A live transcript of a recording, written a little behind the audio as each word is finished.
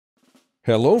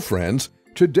Hello friends,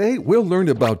 today we'll learn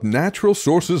about natural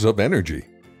sources of energy.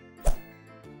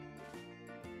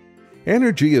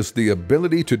 Energy is the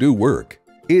ability to do work.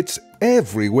 It's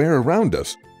everywhere around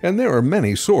us, and there are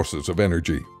many sources of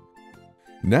energy.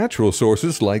 Natural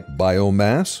sources like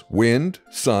biomass, wind,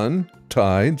 sun,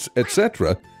 tides,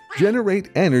 etc. generate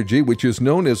energy which is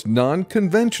known as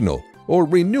non-conventional or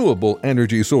renewable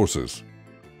energy sources.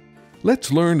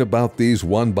 Let's learn about these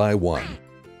one by one.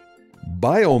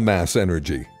 Biomass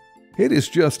energy. It is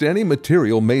just any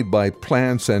material made by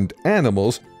plants and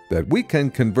animals that we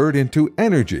can convert into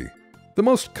energy. The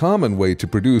most common way to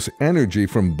produce energy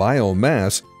from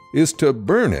biomass is to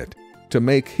burn it, to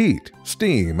make heat,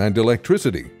 steam, and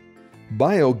electricity.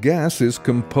 Biogas is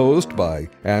composed by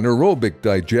anaerobic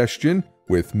digestion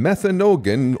with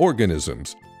methanogen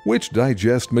organisms, which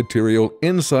digest material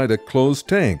inside a closed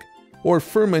tank, or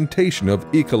fermentation of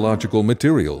ecological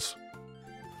materials.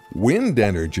 Wind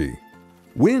energy.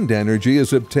 Wind energy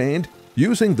is obtained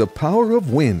using the power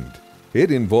of wind.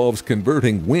 It involves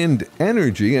converting wind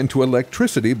energy into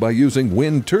electricity by using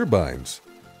wind turbines.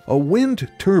 A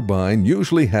wind turbine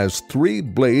usually has 3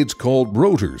 blades called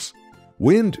rotors.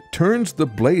 Wind turns the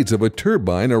blades of a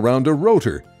turbine around a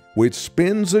rotor, which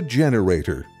spins a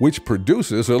generator, which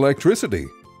produces electricity.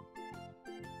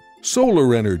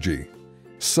 Solar energy.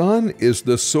 Sun is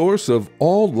the source of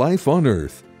all life on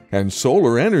Earth, and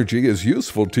solar energy is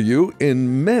useful to you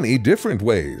in many different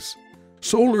ways.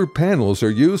 Solar panels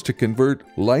are used to convert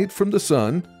light from the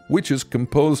sun, which is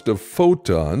composed of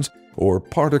photons or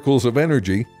particles of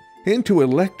energy, into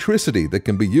electricity that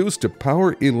can be used to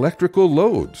power electrical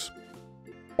loads.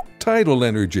 Tidal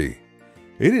energy.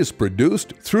 It is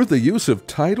produced through the use of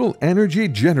tidal energy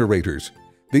generators.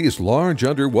 These large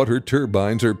underwater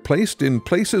turbines are placed in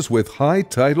places with high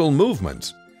tidal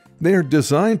movements. They are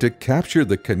designed to capture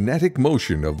the kinetic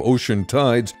motion of ocean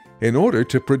tides in order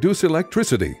to produce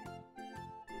electricity.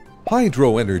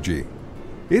 Hydro energy.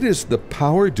 It is the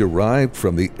power derived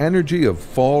from the energy of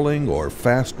falling or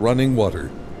fast-running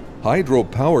water.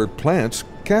 Hydropower plants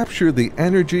capture the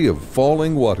energy of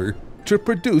falling water to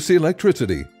produce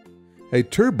electricity. A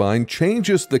turbine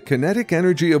changes the kinetic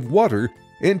energy of water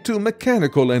into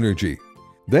mechanical energy.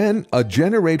 Then a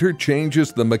generator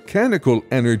changes the mechanical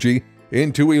energy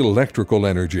into electrical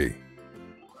energy.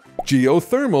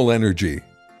 Geothermal energy.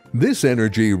 This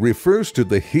energy refers to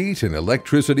the heat and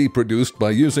electricity produced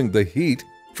by using the heat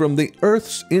from the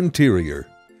Earth's interior.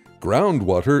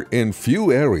 Groundwater in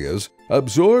few areas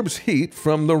absorbs heat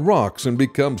from the rocks and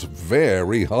becomes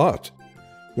very hot.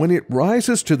 When it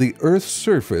rises to the Earth's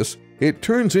surface, it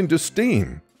turns into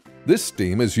steam. This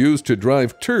steam is used to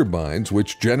drive turbines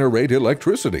which generate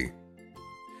electricity.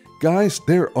 Guys,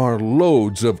 there are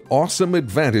loads of awesome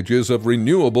advantages of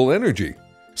renewable energy.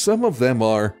 Some of them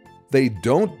are, they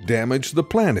don't damage the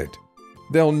planet.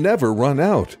 They'll never run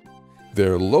out.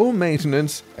 They're low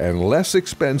maintenance and less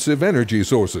expensive energy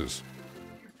sources.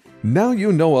 Now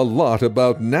you know a lot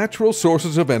about natural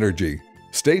sources of energy.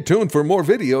 Stay tuned for more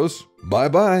videos.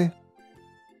 Bye-bye.